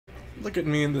Look at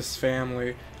me and this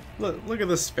family. Look at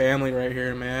this family right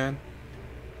here, man.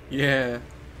 Yeah.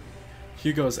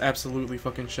 Hugo's absolutely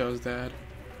fucking shows dad.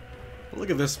 Look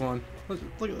at this one.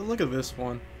 Look at this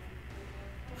one.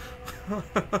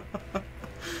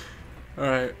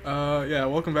 Alright, yeah,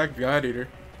 welcome back to Guide Eater.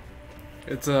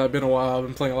 It's been a while. I've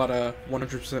been playing a lot of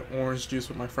 100% orange juice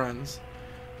with my friends.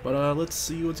 But let's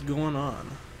see what's going on.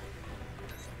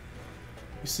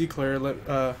 You see, Claire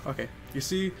okay. You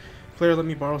see, Claire let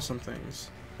me borrow some things,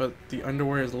 but the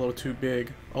underwear is a little too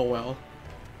big. Oh well.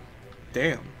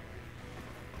 Damn.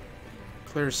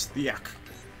 Claire's yuck.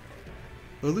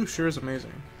 Lulu sure is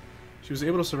amazing. She was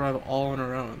able to survive all on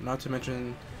her own, not to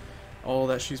mention all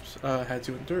that she's had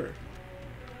to endure.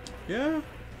 Yeah,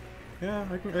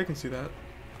 I can see that.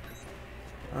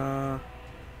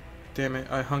 Damn it,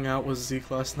 I hung out with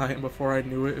Zeke last night, and before I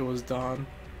knew it, it was dawn.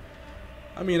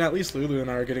 I mean, at least Lulu and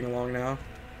I are getting along now.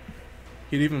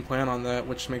 He'd even plan on that,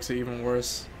 which makes it even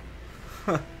worse.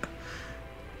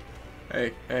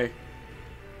 Hey,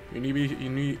 you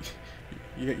need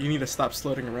to stop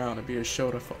slutting around and be a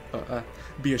show to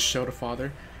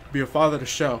father, be a father to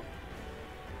show.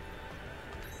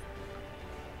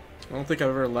 I don't think I've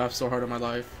ever laughed so hard in my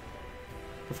life.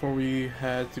 Before we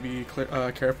had to be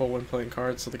careful when playing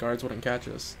cards so the guards wouldn't catch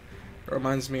us. It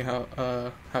reminds me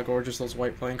how gorgeous those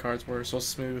white playing cards were, so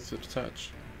smooth to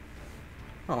touch.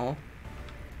 Oh,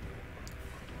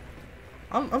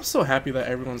 I'm so happy that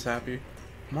everyone's happy.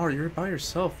 Mar, you're by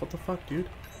yourself. What the fuck, dude?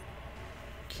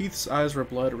 Keith's eyes were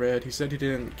blood red. He said he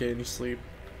didn't get any sleep.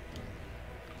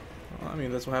 Well, I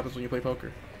mean, that's what happens when you play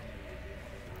poker.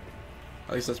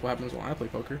 At least that's what happens when I play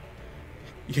poker.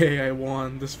 Yay, I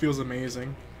won. This feels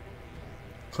amazing.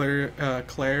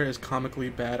 Claire is comically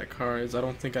bad at cards. I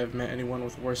don't think I've met anyone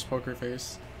with worse poker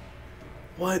face.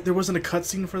 What? There wasn't a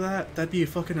cutscene for that? That'd be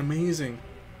fucking amazing.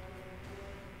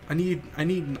 I need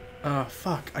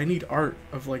art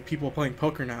of, like, people playing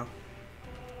poker now.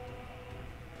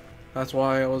 That's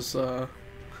why I was,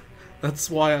 that's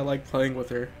why I like playing with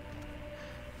her.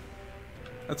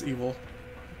 That's evil.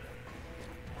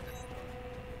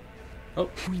 Oh,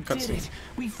 we did it!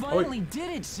 We finally did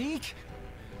it, Zeke!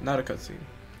 Not a cutscene.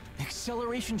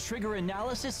 Acceleration trigger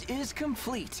analysis is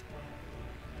complete.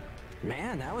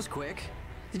 Man, that was quick.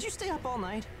 Did you stay up all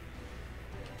night?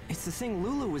 It's the thing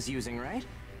Lulu was using, right?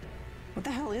 What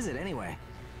the hell is it anyway?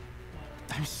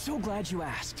 I'm so glad you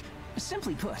asked.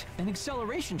 Simply put, an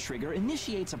acceleration trigger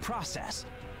initiates a process.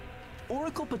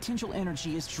 Oracle potential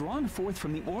energy is drawn forth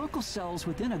from the Oracle cells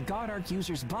within a God Arc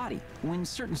user's body when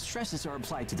certain stresses are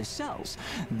applied to the cells,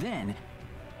 then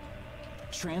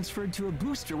transferred to a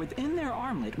booster within their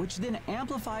armlet, which then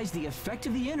amplifies the effect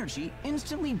of the energy,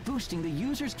 instantly boosting the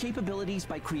user's capabilities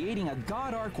by creating a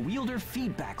God Arc wielder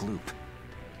feedback loop,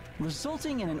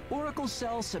 resulting in an Oracle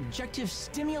cell subjective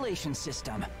stimulation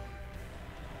system.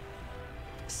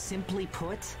 Simply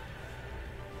put?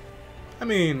 I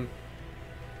mean,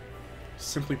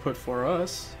 simply put for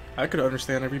us, I could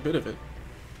understand every bit of it.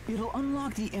 It'll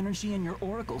unlock the energy in your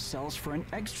Oracle cells for an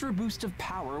extra boost of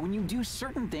power when you do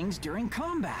certain things during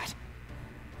combat.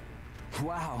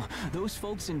 Wow, those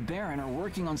folks in Baron are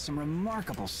working on some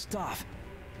remarkable stuff.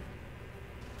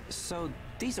 So,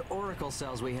 these Oracle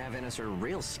cells we have in us are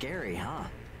real scary, huh?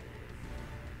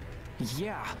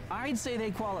 Yeah, I'd say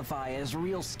they qualify as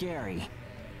real scary.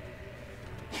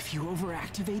 If you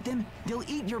overactivate them, they'll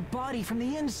eat your body from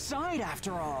the inside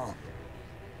after all.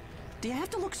 Do you have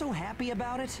to look so happy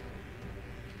about it?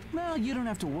 Well, you don't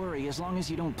have to worry as long as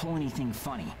you don't pull anything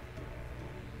funny.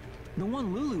 The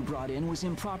one Lulu brought in was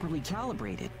improperly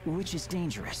calibrated, which is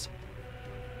dangerous.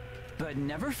 But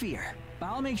never fear.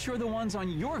 I'll make sure the ones on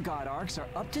your God Arcs are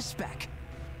up to spec.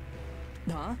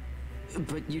 Huh?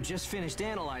 But you just finished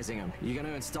analyzing them. You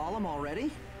gonna install them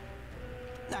already?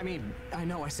 I mean, I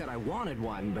know I said I wanted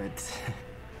one, but...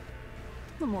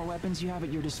 The more weapons you have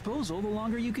at your disposal, the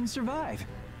longer you can survive.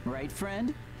 Right,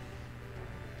 friend?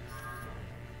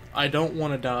 I don't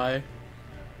want to die,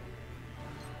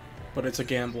 but it's a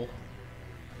gamble.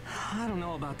 I don't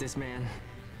know about this, man.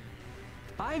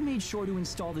 I've made sure to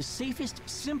install the safest,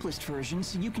 simplest version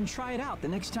so you can try it out the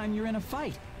next time you're in a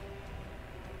fight.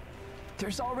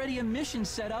 There's already a mission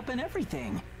set up and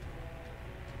everything.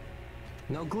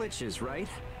 No glitches, right?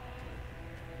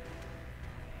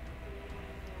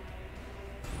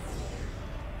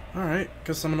 Alright,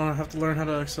 guess I'm gonna have to learn how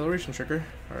to acceleration trigger.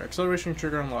 Alright, acceleration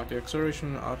trigger unlocked. The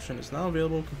acceleration option is now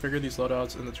available. Configure these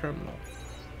loadouts in the terminal.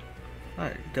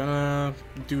 Alright, gonna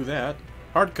do that.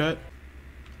 Hard cut.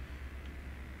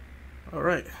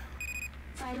 Alright.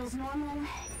 Vitals normal.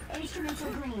 Instruments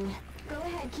are green. Go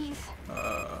ahead, Keith.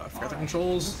 I forgot the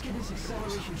controls. Let's get this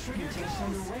acceleration trigger test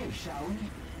underway, shall we?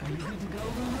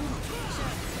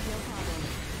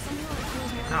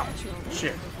 Ow.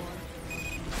 Shit.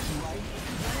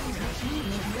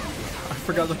 I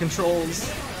forgot the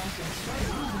controls.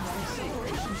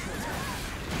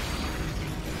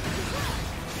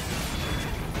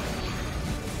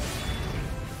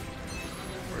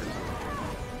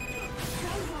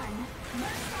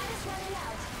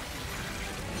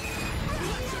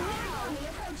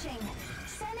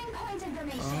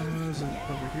 Is it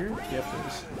over here? Yep, it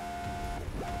is.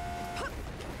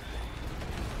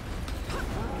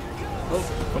 Oh,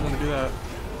 I'm gonna do that.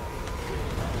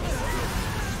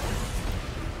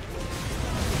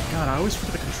 God, I always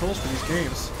forget the controls for these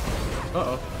games.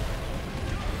 Uh-oh.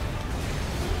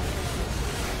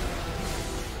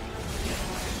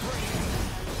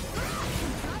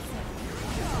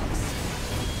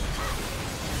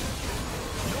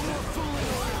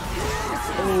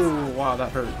 Oh, wow,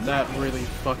 that hurt. That really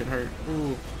fucking hurt.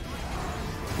 Ooh.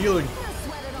 Healing.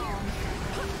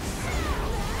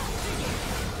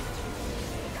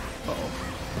 Uh-oh.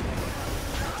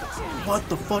 What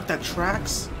the fuck? That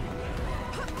tracks?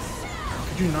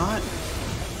 Could you not?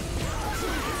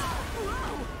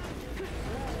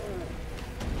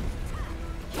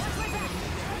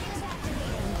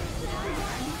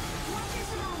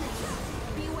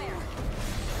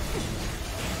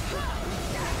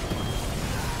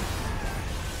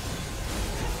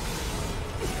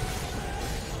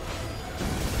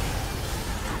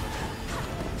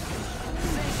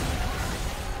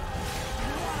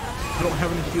 I don't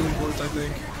have any healing words, I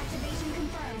think.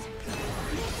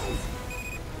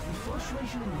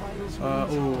 Oh,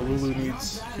 Lulu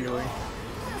needs healing.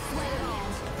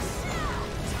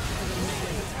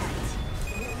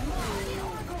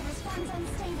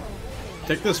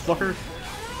 Take this, fucker.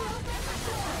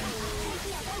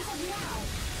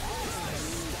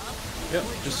 Yep,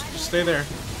 just stay there.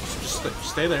 Just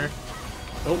stay there.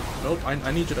 Nope, nope,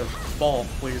 I need you to fall,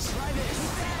 please.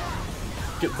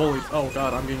 Get bullied. Oh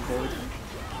god, I'm being bullied.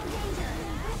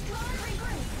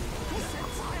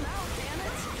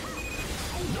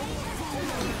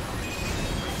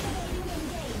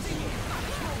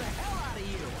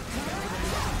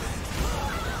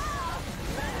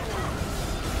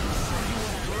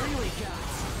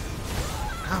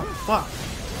 Ow, fuck.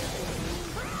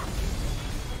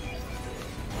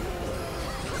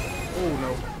 Oh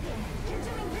no.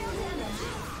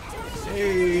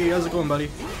 Hey, how's it going, buddy?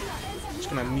 Just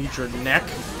gonna need your neck.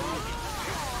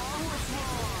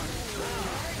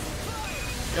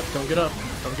 Yep, don't get up.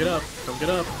 Don't get up. Don't get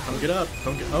up. Don't get up.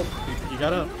 Don't get up. Oh, you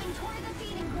got up.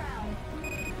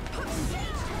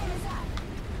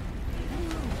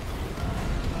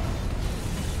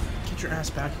 Get your ass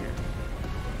back here.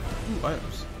 Ooh,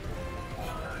 items.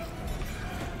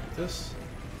 This.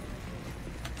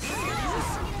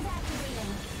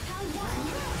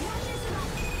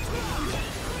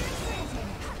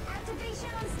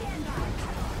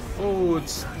 Oh,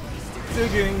 it's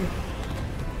digging.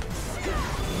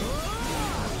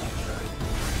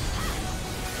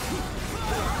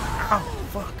 Ow,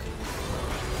 fuck.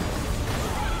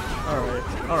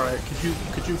 Alright, alright,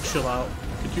 could you chill out?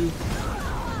 Could you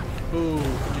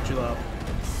could you chill out?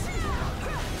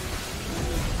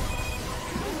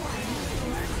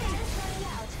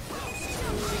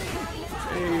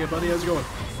 Hey buddy, how's it going?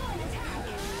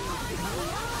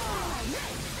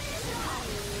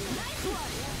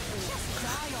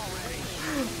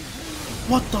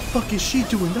 What the fuck is she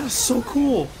doing? That is so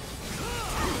cool!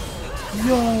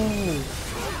 Yo!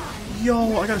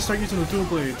 Yo, I gotta start using the dual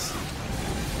blades.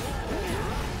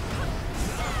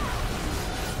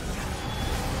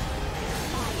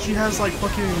 She has like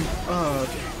fucking,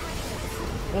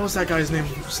 what was that guy's name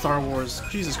from Star Wars?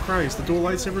 Jesus Christ, the dual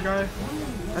lightsaber guy?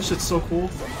 That shit's so cool.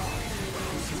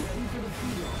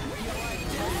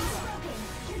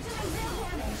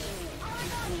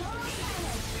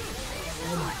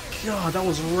 Oh my god, that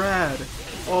was rad.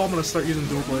 Oh, I'm gonna start using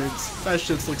dual blades. That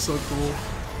shit's like so cool.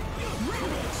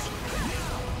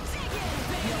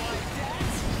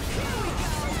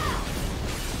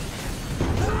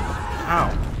 Ow.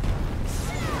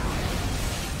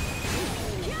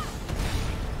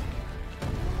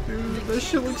 Dude, that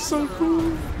shit looks so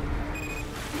cool.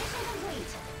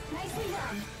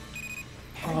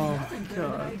 Oh my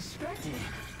god.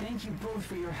 Thank you both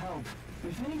for your help.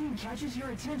 If anything catches your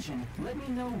attention, let me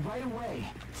know right away.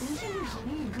 Engineers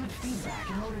need good feedback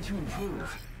in order to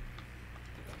improve.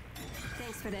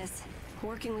 Thanks for this.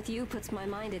 Working with you puts my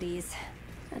mind at ease.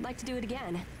 I'd like to do it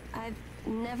again. I've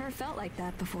never felt like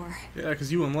that before. Yeah,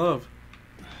 because you in love.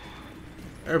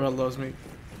 Everybody loves me.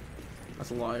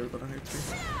 That's a lie, everybody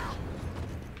hates me.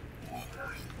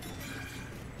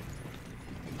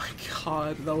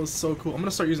 god, that was so cool. I'm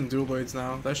gonna start using dual blades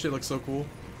now. That shit looks so cool.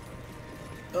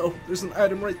 Oh, there's an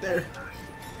item right there.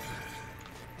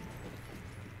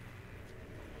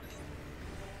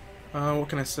 What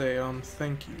can I say?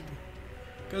 Thank you. You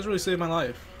guys really saved my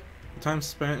life. The time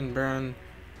spent in Baron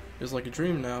is like a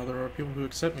dream now. There are people who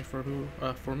accept me for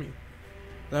me.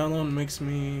 That alone makes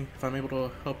me, if I'm able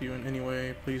to help you in any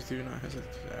way, please do not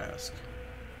hesitate to ask.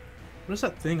 What is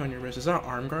that thing on your wrist? Is that an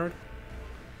arm guard?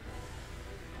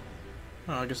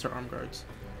 Oh, I guess they're arm guards.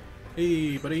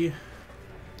 Hey, buddy.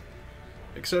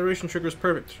 Acceleration trigger is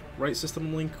perfect. Right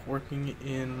system link working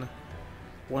in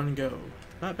one go.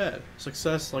 Not bad.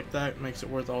 Success like that makes it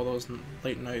worth all those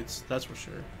late nights, that's for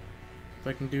sure. If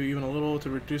I can do even a little to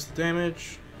reduce the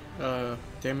damage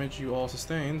you all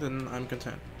sustained, then I'm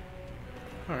content.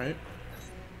 Alright.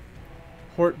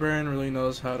 Hort Baron really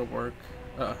knows how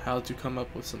to come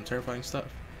up with some terrifying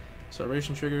stuff.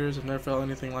 Acceleration triggers, I've never felt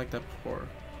anything like that before.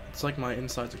 It's like my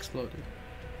insides exploded.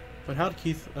 But how did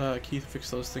Keith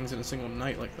fix those things in a single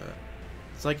night like that?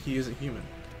 It's like he isn't human.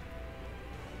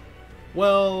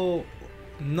 Well,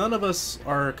 none of us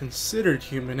are considered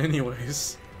human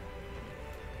anyways.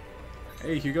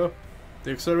 Hey Hugo,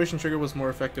 the acceleration trigger was more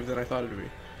effective than I thought it would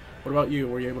be. What about you?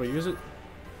 Were you able to use it?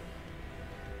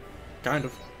 Kind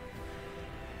of.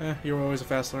 You were always a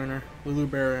fast learner. Lulu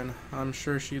Baron, I'm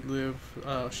sure she'd lived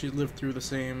through the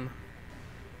same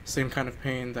kind of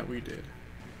pain that we did.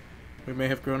 We may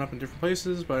have grown up in different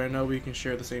places, but I know we can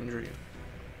share the same dream.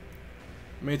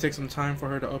 It may take some time for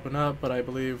her to open up, but I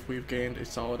believe we've gained a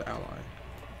solid ally.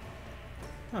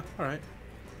 Huh, alright.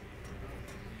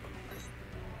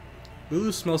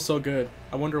 Lulu smells so good.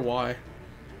 I wonder why.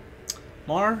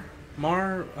 Mar,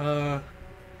 I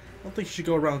don't think you should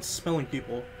go around smelling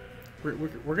people.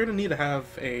 We're gonna need to have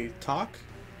a talk.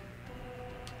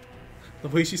 The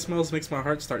way she smells makes my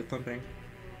heart start thumping.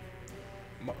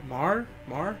 Mar,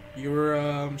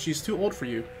 you're she's too old for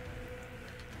you.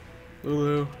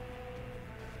 Lulu,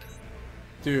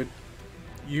 dude,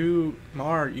 you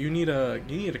need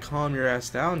to calm your ass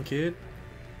down, kid.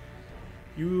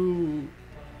 You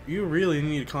really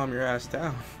need to calm your ass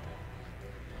down.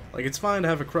 Like, it's fine to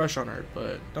have a crush on her,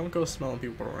 but don't go smelling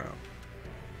people around.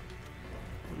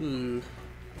 Ooh.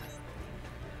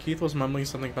 Keith was mumbling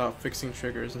something about fixing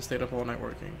triggers and stayed up all night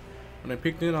working. When I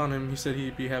picked in on him, he said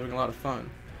he'd be having a lot of fun.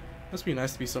 Must be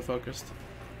nice to be so focused.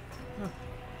 Huh.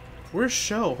 Where's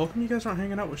Sho? How come you guys aren't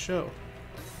hanging out with Sho?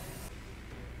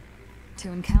 To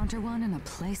encounter one in a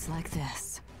place like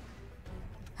this.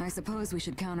 I suppose we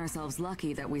should count ourselves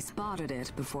lucky that we spotted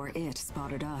it before it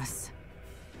spotted us.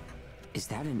 Is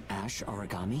that an Ash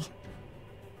Origami?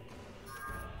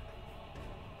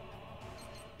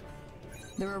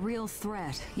 They're a real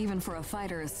threat, even for a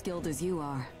fighter as skilled as you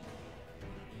are.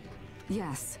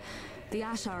 Yes, the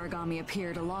Ash Origami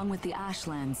appeared along with the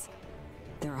Ashlands.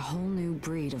 They're a whole new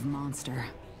breed of monster.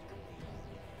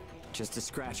 Just a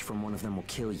scratch from one of them will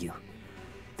kill you.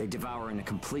 They devour in a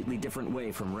completely different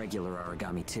way from regular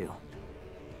Origami too.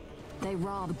 They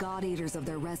rob God Eaters of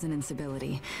their resonance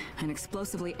ability, and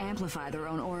explosively amplify their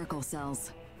own oracle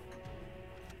cells.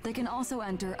 They can also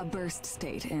enter a burst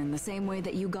state in the same way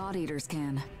that you God Eaters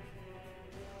can.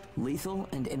 Lethal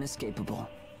and inescapable.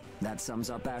 That sums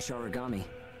up Ash Origami.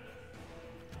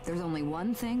 There's only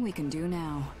one thing we can do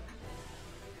now.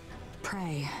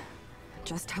 Pray.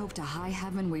 Just hope to high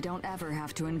heaven we don't ever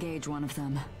have to engage one of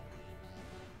them.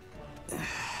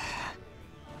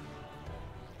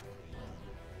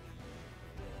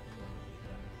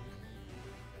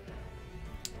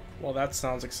 Well, that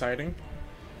sounds exciting.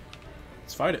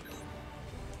 Let's fight it.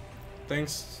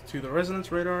 Thanks to the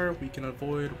resonance radar, we can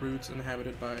avoid routes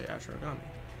inhabited by Ash Origami.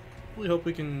 We hope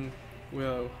we can.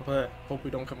 Hope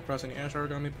we don't come across any Ash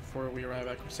Origami before we arrive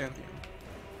at Chrysanthemum.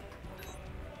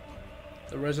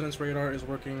 The resonance radar is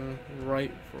working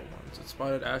right for once. It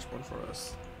spotted Ashbourne for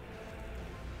us.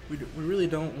 We really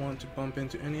don't want to bump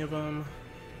into any of them.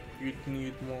 You'd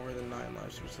need more than 9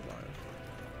 lives to survive.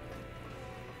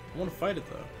 I want to fight it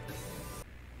though.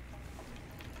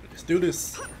 Let's do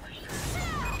this.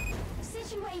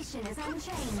 Situation is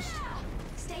unchanged.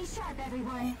 Stay sharp,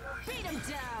 everyone. Beat him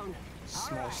down!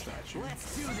 Small statue.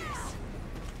 Let's do this!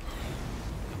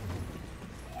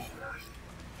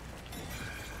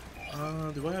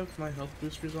 Do I have my health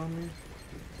boosters on me?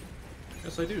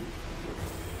 Yes, I do.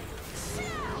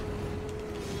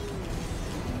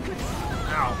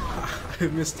 Ow! I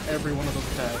missed every one of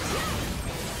those attacks.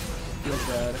 Feels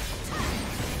bad.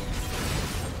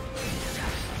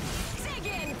 Dig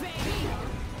in, baby!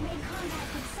 Made contact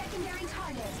with secondary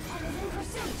target and is in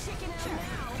pursuit. Chicken out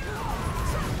now!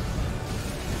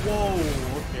 Whoa,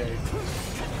 okay.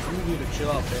 You need to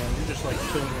chill out, man. You're just like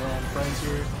killing your own friends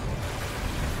here.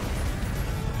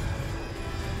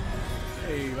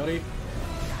 Hey, buddy.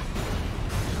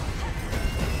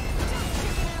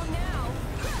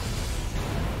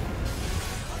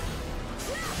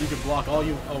 You can block all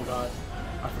you. Oh god,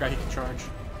 I forgot he can charge.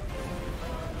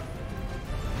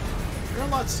 You're a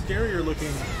lot scarier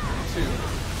looking too.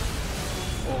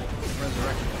 Oh,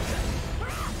 resurrection.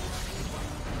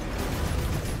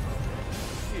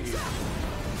 Hey,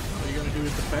 what are you gonna do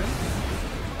is defend?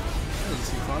 That doesn't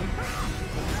seem fun.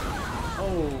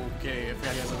 Okay, I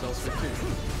forgot he has a Del Sphere too.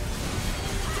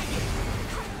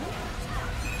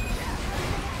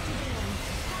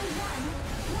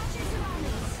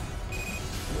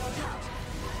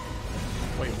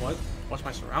 Wait, what? Watch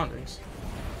my surroundings.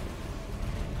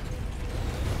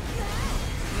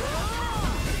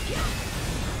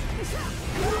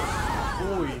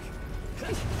 Oi.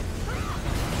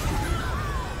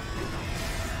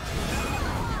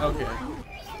 Okay.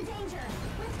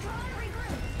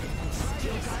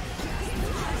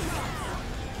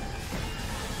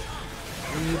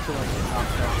 We need to like knock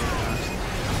down fast.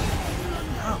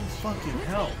 Oh, fucking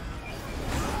hell.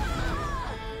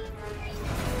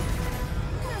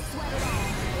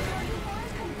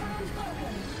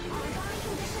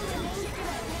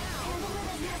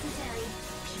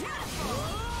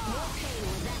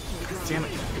 Damn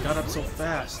it, it got up so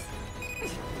fast.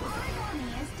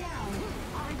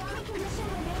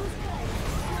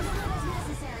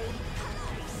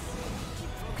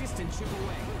 Focused and chip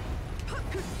away.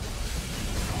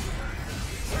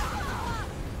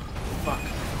 Fuck.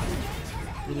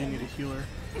 Really need a healer.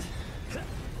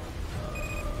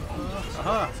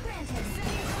 Aha!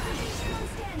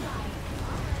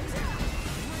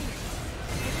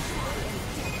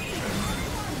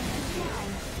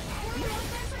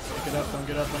 Get up, don't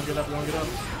get up, don't get up, don't get up.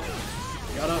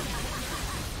 Got up.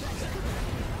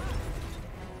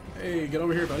 Hey, get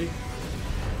over here, buddy.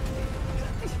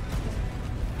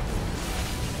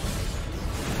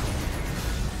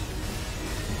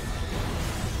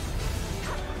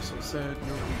 So it said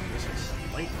your weakness is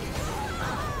lightning.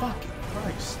 Fucking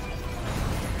Christ.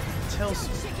 Tells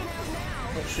me.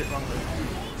 Oh shit, wrong way.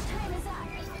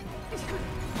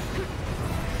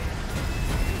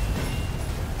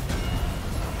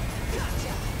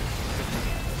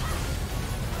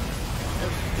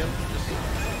 Yep, just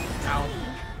ow.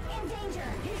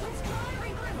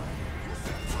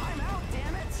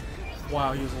 Wow,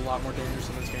 he was a lot more dangerous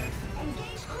in this game.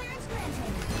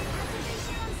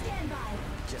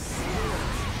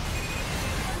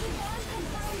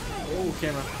 Oh,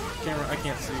 camera, I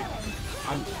can't see.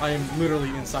 I am literally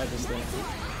inside this thing.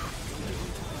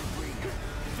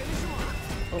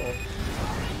 Uh-oh.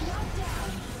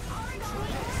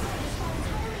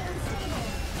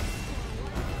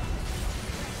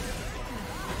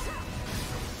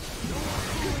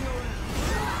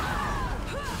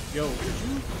 Yo, did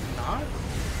you not?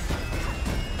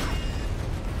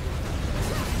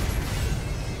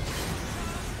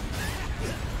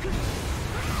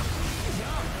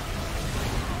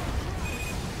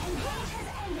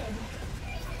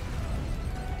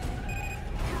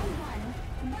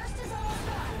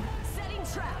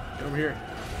 Get over here.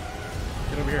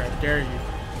 Get over here, I dare you.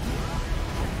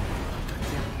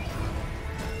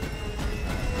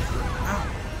 Ow.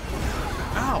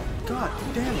 Ow, god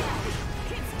damn it.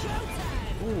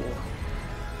 Ooh.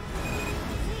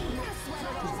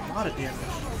 There's a lot of damage.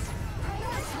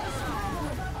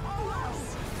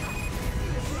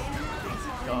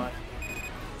 God.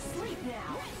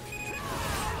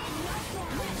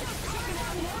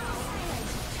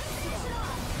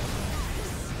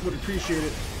 Would appreciate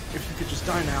it if you could just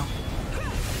die now.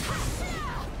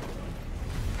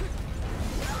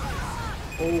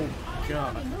 Oh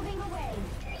god.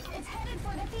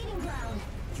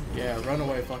 Yeah, run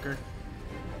away, fucker.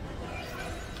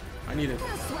 I need to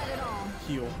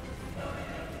heal.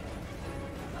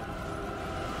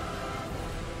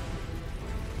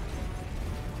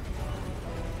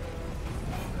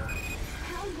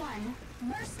 Round 1.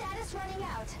 Burst status running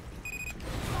out.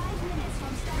 5 minutes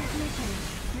from start of mission.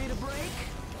 Need a break?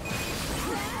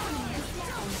 Enemy is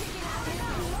down.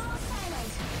 Wall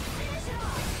silent. Finish it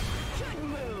off. Couldn't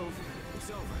move. It's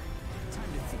over.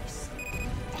 Time to feast.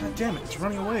 God damn it, it's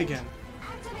running away again.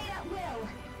 Activate at will.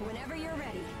 Whenever you're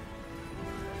ready.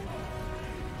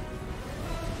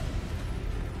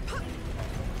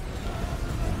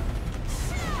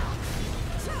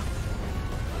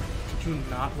 Did you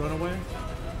not run away?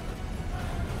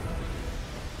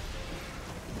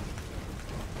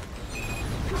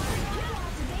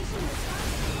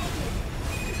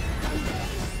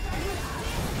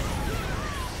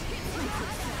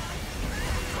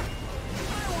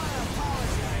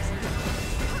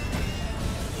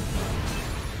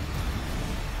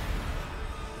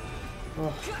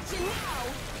 Oh, Gotcha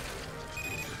now!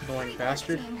 annoying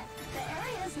bastard. Team, the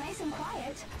area is nice and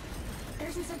quiet.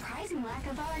 There's a surprising lack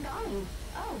of origami.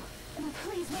 Oh,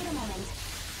 please wait a moment.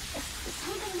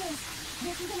 Something is...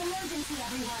 This is an emergency,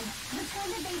 everyone. Return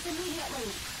to base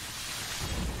immediately.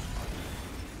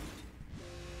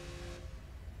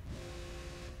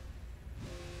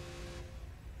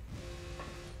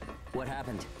 What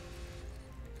happened?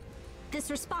 This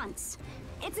response.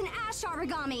 It's an ash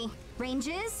origami. Range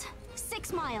is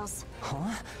 6 miles.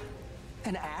 Huh?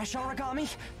 An ash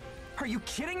origami? Are you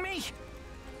kidding me?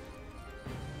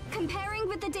 Comparing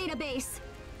with the database.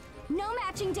 No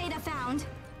matching data found.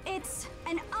 It's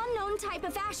an unknown type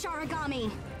of ash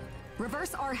origami.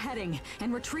 Reverse our heading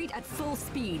and retreat at full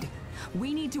speed.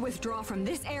 We need to withdraw from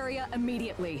this area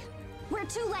immediately. We're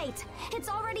too late. It's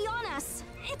already on us.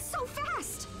 It's so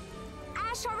fast.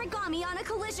 Ash origami on a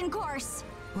collision course.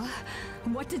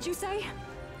 What did you say?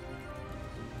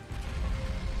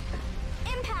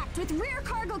 Impact with rear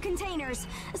cargo containers.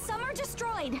 Some are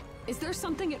destroyed. Is there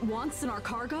something it wants in our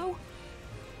cargo?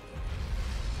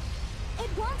 It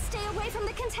won't stay away from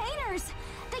the containers.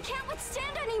 They can't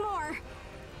withstand anymore.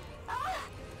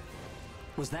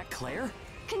 Was that Claire?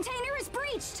 Container is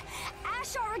breached.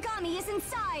 Ash origami is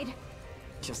inside.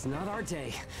 Just not our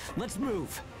day. Let's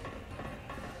move.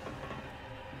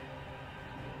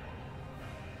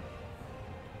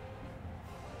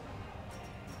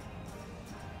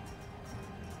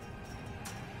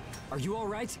 Are you all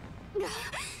right?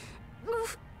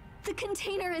 The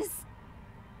container is...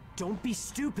 Don't be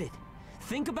stupid.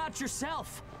 Think about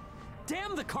yourself.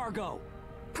 Damn the cargo!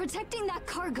 Protecting that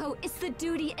cargo is the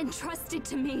duty entrusted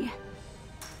to me.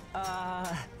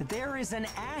 There is an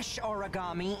ash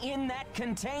origami in that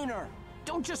container.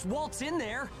 Don't just waltz in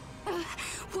there.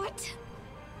 What?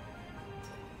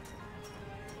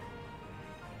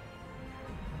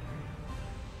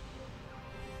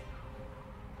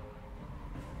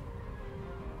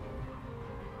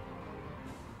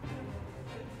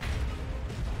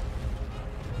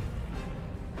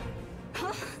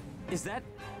 Is that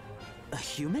a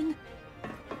human?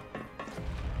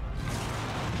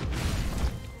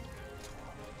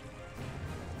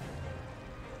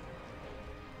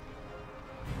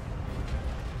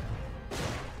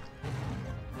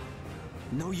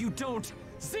 No, you don't!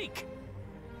 Zeke!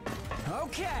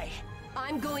 Okay!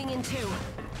 I'm going in too.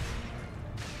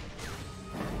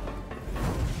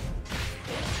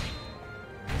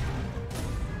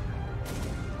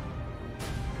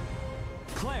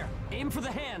 Claire, aim for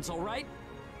the hands, all right?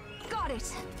 Got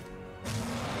it.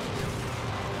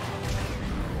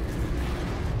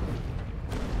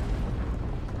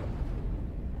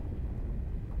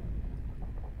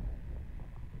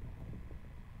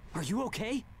 Are you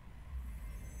okay?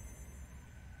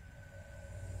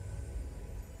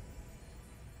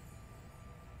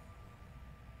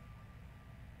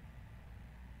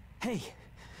 Hey,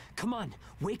 come on,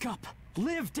 wake up.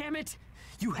 Live, damn it!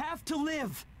 You have to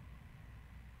live!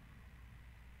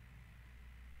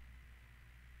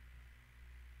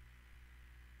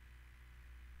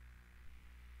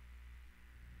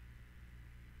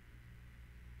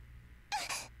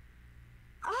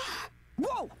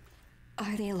 Whoa!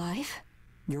 Are they alive?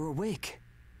 You're awake.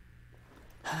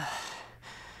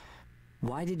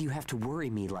 Why did you have to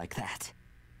worry me like that?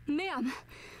 Ma'am,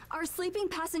 our sleeping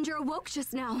passenger awoke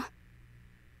just now.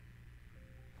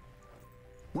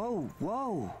 Whoa,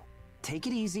 whoa. Take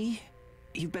it easy.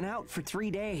 You've been out for 3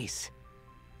 days.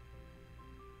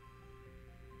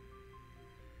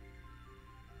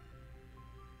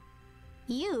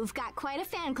 You've got quite a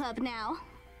fan club now.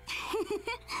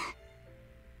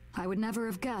 I would never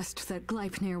have guessed that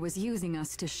Gleipnir was using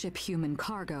us to ship human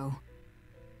cargo.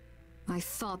 I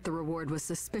thought the reward was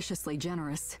suspiciously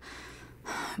generous,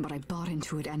 but I bought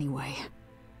into it anyway.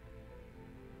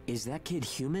 Is that kid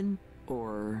human,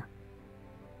 or...?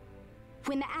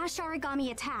 When the ash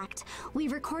origami attacked, we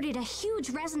recorded a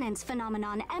huge resonance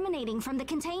phenomenon emanating from the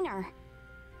container.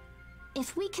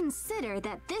 If we consider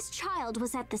that this child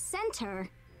was at the center...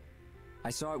 I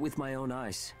saw it with my own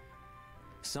eyes.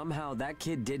 Somehow that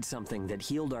kid did something that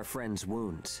healed our friend's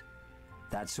wounds.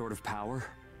 That sort of power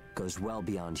goes well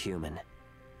beyond human.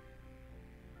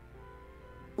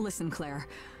 Listen, Claire.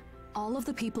 All of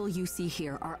the people you see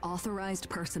here are authorized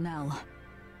personnel.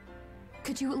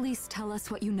 Could you at least tell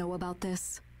us what you know about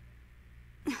this?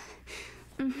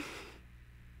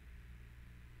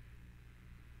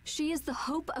 She is the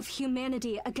hope of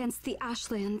humanity against the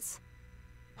Ashlands.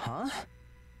 Huh?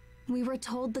 We were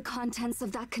told the contents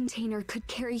of that container could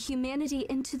carry humanity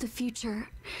into the future.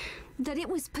 That it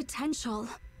was potential.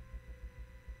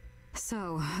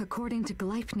 So, according to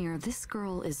Gleipnir, this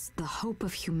girl is the hope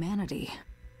of humanity.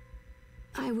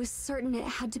 I was certain it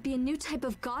had to be a new type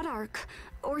of god arc,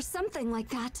 or something like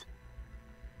that.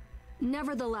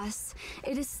 Nevertheless,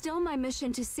 it is still my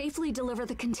mission to safely deliver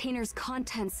the container's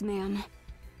contents, man.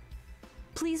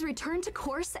 Please return to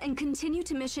course and continue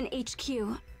to Mission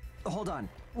HQ. Hold on.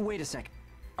 Wait a sec.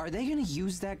 Are they gonna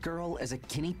use that girl as a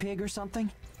guinea pig or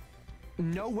something?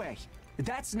 No way.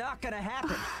 That's not gonna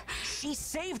happen. She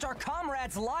saved our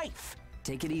comrade's life.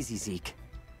 Take it easy, Zeke.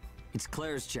 It's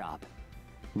Claire's job,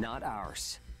 not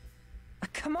ours.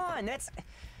 Come on, that's...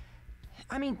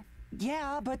 I mean,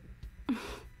 yeah, but...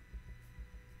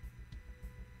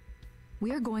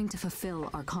 We're going to fulfill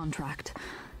our contract.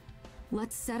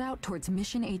 Let's set out towards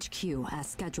Mission HQ as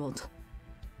scheduled.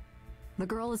 The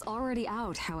girl is already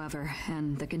out, however,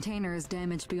 and the container is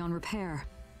damaged beyond repair.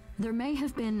 There may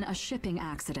have been a shipping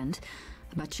accident,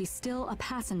 but she's still a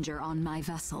passenger on my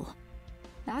vessel.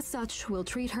 As such, we'll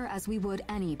treat her as we would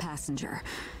any passenger.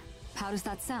 How does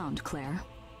that sound, Claire?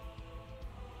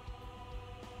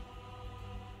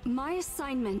 My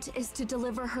assignment is to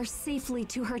deliver her safely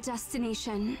to her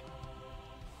destination.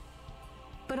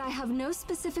 But I have no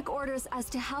specific orders as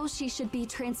to how she should be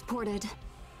transported.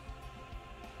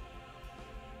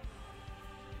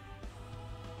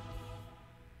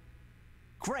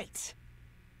 Great.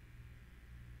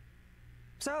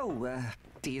 So,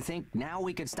 do you think now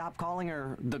we could stop calling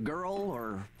her the girl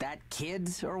or that kid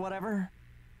or whatever?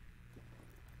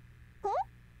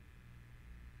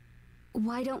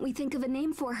 Why don't we think of a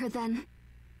name for her then?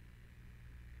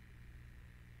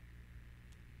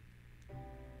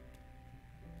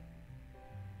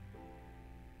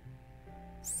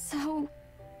 So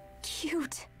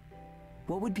cute.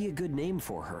 What would be a good name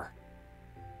for her?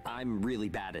 I'm really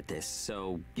bad at this,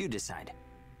 so you decide.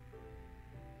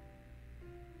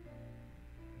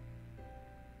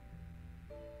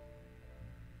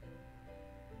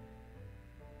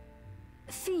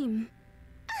 Theme.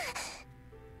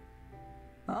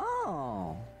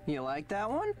 Oh, you like that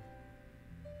one?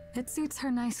 It suits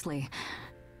her nicely.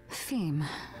 Theme.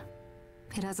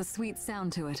 It has a sweet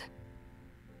sound to it.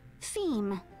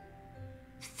 Theme.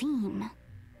 Theme.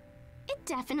 It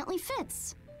definitely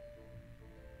fits.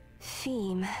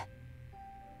 Theme.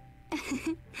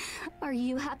 Are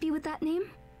you happy with that name?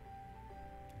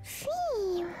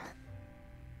 Theme.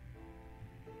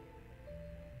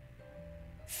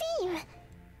 Theme.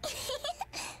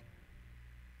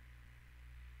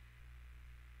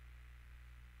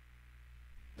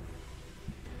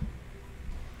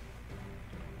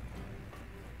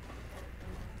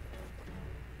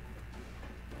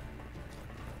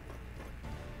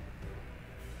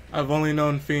 I've only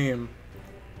known Theme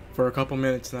for a couple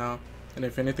minutes now, and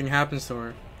if anything happens to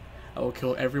her, I will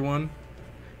kill everyone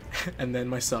and then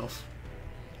myself.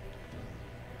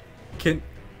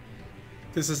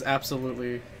 This is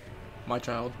absolutely my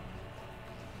child.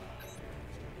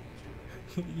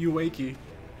 You wakey.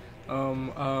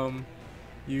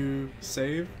 You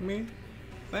save me?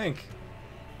 Thank,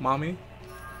 mommy.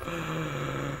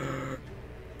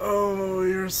 Oh,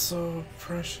 you're so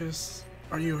precious.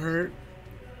 Are you hurt?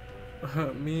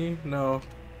 Me? No.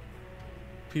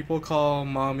 People call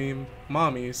mommy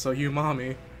mommy, so you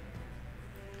mommy.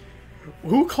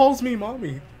 Who calls me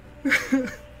mommy?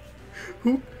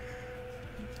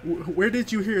 Where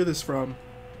did you hear this from?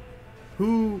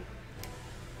 Who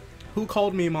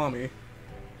called me mommy?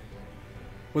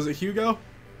 Was it Hugo?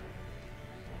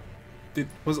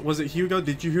 Was it Hugo?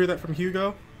 Did you hear that from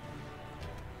Hugo?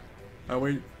 I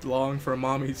wait long for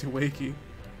mommy to wakey.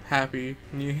 Happy.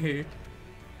 Yay.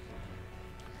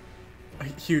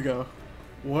 Hugo,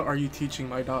 what are you teaching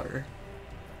my daughter?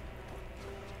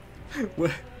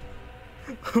 What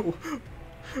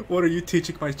are you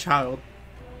teaching my child?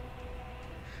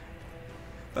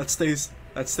 That stays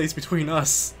between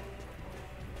us.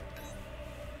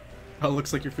 Oh,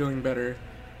 looks like you're feeling better.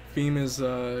 Theme is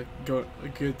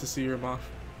good to see your mom.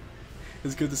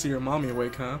 It's good to see your mommy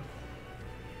awake, huh?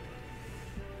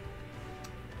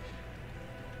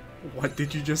 What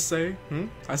did you just say?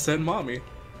 I said mommy.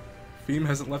 Theme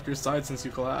hasn't left your side since you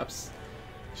collapsed.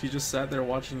 She just sat there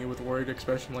watching you with a worried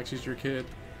expression like she's your kid.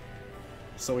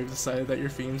 So we've decided that you're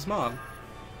Theme's mom.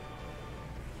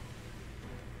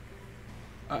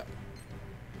 I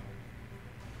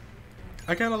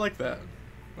kinda like that.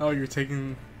 Oh, you've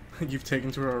taken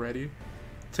to her already?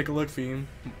 Take a look, Theme.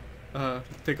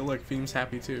 Take a look, Theme's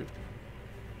happy too.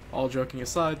 All joking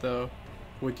aside though,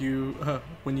 when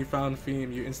you found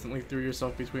Theme, you instantly threw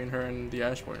yourself between her and the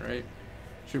Ashborn, right?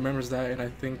 She remembers that, and I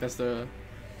think that's the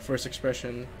first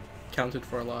expression counted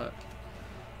for a lot.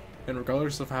 And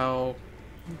regardless of how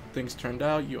things turned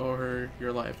out, you owe her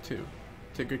your life too.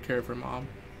 Take good care of her, Mom.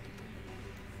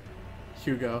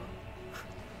 Hugo.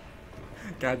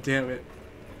 God damn it.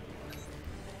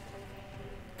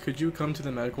 Could you come to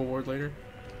the medical ward later?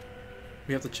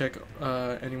 We have to check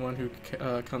anyone who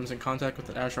comes in contact with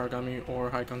the Ash Origami or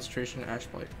high concentration Ash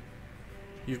Blight.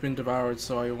 You've been devoured,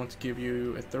 so I want to give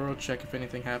you a thorough check if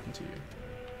anything happened to you.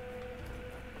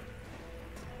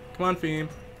 Come on, Fiend.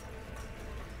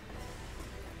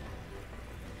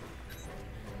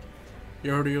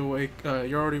 You're already awake.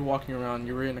 You're already walking around.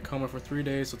 You were in a coma for 3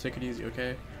 days, so take it easy,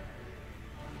 okay?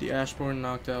 The Ashborn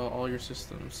knocked out all your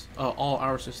systems. All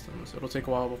our systems. It'll take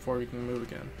a while before we can move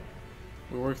again.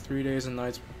 We worked 3 days and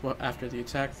nights after the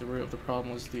attack. The root of the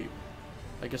problem was deep.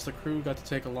 I guess the crew got to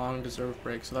take a long, deserved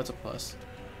break, so that's a plus.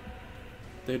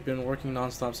 They'd been working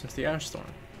non-stop since the Ash Storm.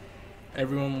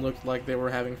 Everyone looked like they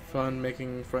were having fun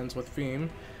making friends with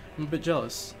Fiend. I'm a bit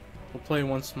jealous. We'll play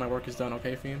once my work is done,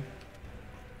 okay, Fiend?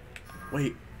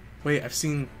 Wait, I've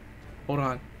seen... Hold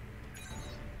on.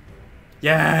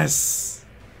 Yes!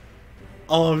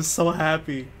 Oh, I'm so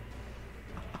happy.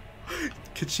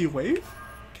 Could she wave?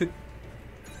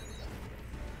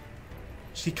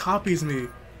 She copies me.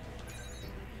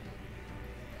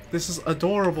 This is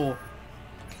adorable.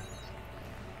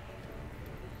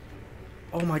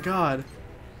 Oh my god.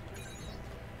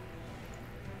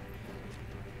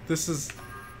 This is...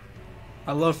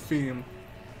 I love Fiend.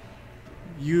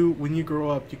 When you grow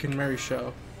up, you can marry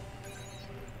Sho.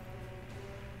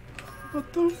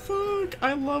 What the fuck?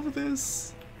 I love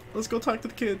this. Let's go talk to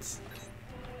the kids.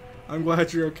 I'm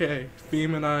glad you're okay.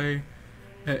 Fiend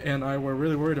and I were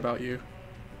really worried about you.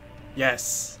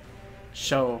 Yes.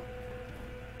 Sho.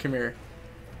 Come here.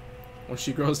 When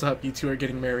she grows up, you two are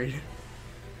getting married.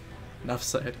 Enough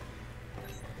said.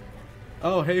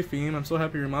 Oh, hey Fiend. I'm so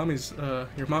happy your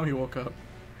mommy woke up.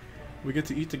 We get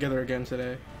to eat together again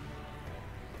today.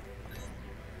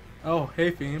 Oh,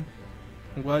 hey Fiend.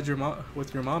 I'm glad you're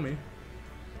with your mommy.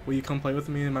 Will you come play with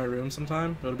me in my room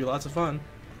sometime? It'll be lots of fun.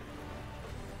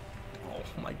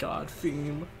 Oh my god,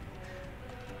 Fiend.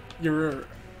 You're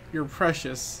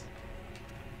precious.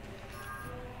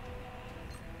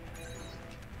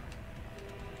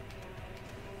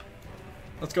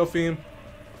 Let's go, Fiend.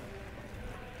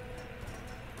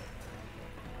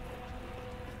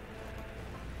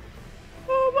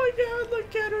 Oh my god,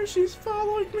 look at her. She's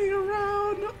following me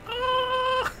around.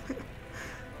 Ah!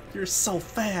 You're so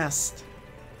fast.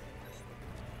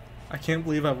 I can't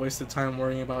believe I've wasted time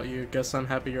worrying about you. Guess I'm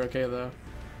happy you're okay though.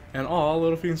 And aw,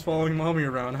 little Fiend's following mommy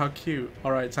around. How cute.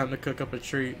 Alright, time to cook up a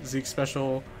treat. Zeke's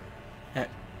special...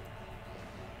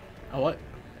 what?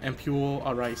 Ampule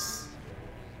a rice.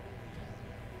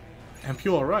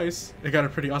 Ampule a rice? It got a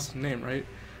pretty awesome name, right?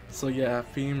 So yeah,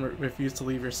 Fiend refused to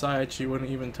leave your side. She wouldn't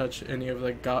even touch any of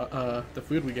the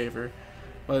food we gave her.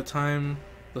 By the time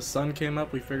the sun came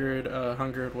up, we figured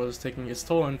hunger was taking its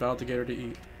toll and vowed to get her to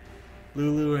eat.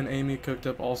 Lulu and Amy cooked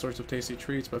up all sorts of tasty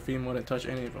treats, but Fiend wouldn't touch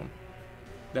any of them.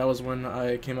 That was when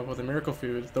I came up with a miracle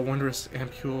food, the wondrous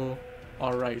ampule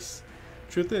au rice.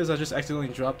 Truth is, I just accidentally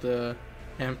dropped the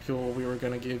ampule we were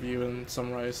gonna give you in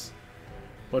some rice.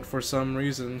 But for some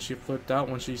reason, she flipped out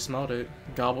when she smelled it,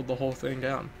 gobbled the whole thing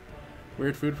down.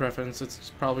 Weird food preference,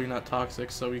 it's probably not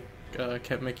toxic, so we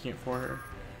kept making it for her.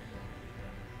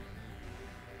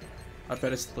 I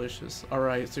bet it's delicious.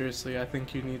 Alright, seriously, I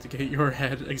think you need to get your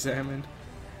head examined.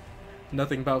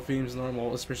 Nothing about Fiend's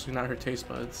normal, especially not her taste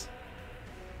buds.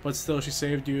 But still, she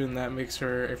saved you and that makes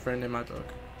her a friend in my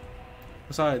book.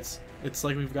 Besides, it's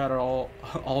like we've got our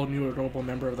all new adorable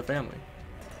member of the family.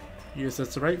 Yes,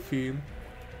 that's right, Fiend.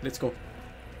 Let's go.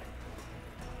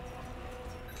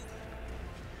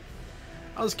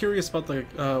 I was curious about the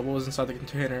what was inside the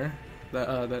container,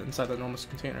 that inside the enormous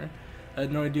container. I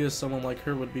had no idea someone like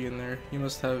her would be in there. You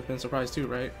must have been surprised too,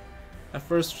 right? At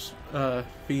first,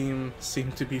 Fiend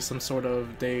seemed to be some sort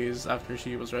of daze after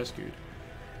she was rescued,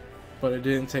 but it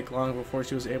didn't take long before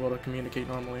she was able to communicate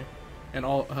normally. And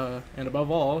above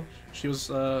all, she's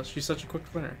such a quick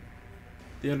learner.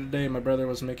 The other day, my brother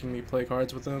was making me play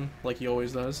cards with him, like he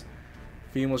always does.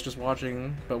 Fiend was just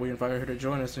watching, but we invited her to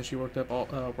join us, and she worked out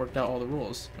all the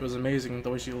rules. It was amazing the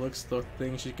way she looks, the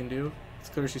things she can do. It's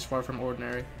clear she's far from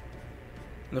ordinary.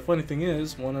 And the funny thing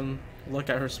is, one look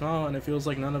at her smile, and it feels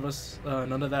like none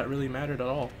of that really mattered at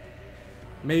all.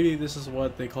 Maybe this is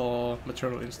what they call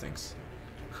maternal instincts.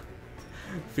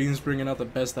 Fiend's bringing out the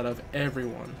best out of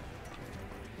everyone.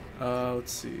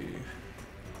 Let's see.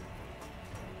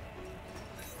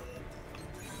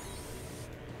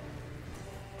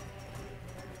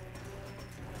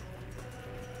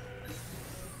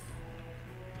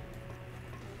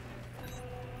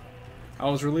 I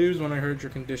was relieved when I heard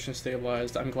your condition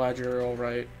stabilized. I'm glad you're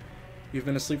alright. You've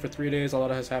been asleep for 3 days. A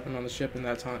lot has happened on the ship in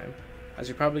that time. As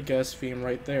you probably guessed, Pheme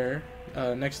right there,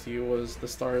 next to you, was the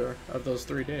star of those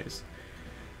 3 days.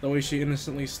 The way she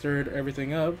innocently stirred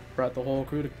everything up brought the whole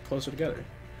crew closer together.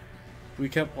 We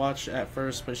kept watch at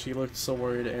first, but she looked so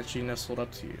worried and she nestled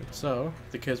up to you. So,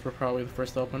 the kids were probably the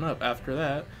first to open up. After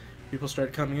that, people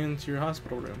started coming into your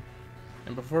hospital room.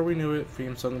 And before we knew it,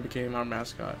 Pheme suddenly became our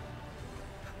mascot.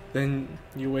 Then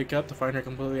you wake up to find her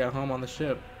completely at home on the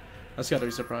ship. That's gotta be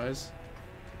a surprise.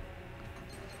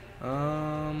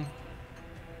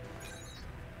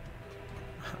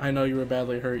 I know you were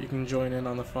badly hurt. You can join in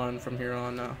on the fun from here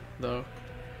on now, though.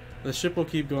 The ship will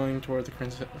keep going toward the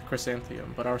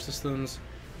Chrysanthemum, but our systems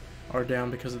are down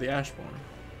because of the Ashborn.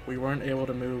 We weren't able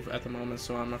to move at the moment,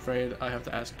 so I'm afraid I have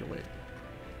to ask you to wait.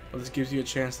 But this gives you a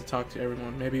chance to talk to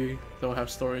everyone. Maybe they'll have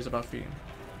stories about Pheme.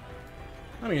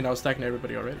 I mean, I was talking to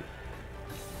everybody already.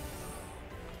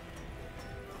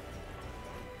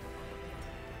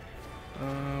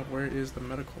 Where is the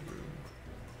medical room?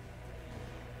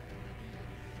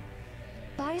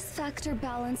 Bias factor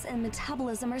balance and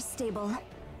metabolism are stable.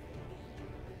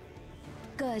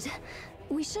 Good.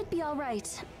 We should be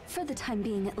alright. For the time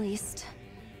being, at least.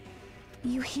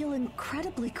 You heal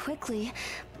incredibly quickly,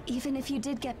 even if you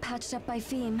did get patched up by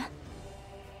Pheme.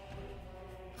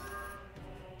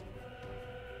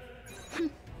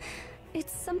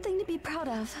 It's something to be proud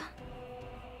of.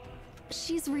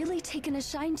 She's really taken a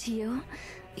shine to you.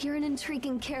 You're an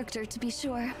intriguing character, to be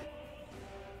sure.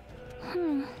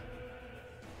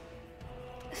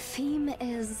 Pheme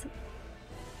is...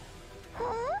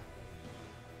 Huh?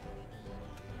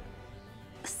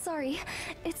 Sorry,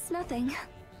 it's nothing.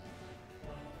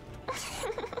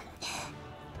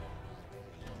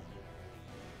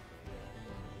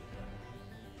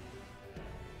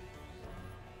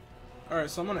 Alright,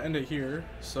 so I'm gonna end it here.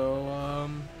 So,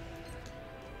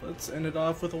 let's end it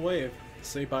off with a wave.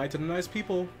 Say bye to the nice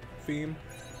people, Pheme.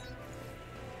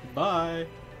 Bye!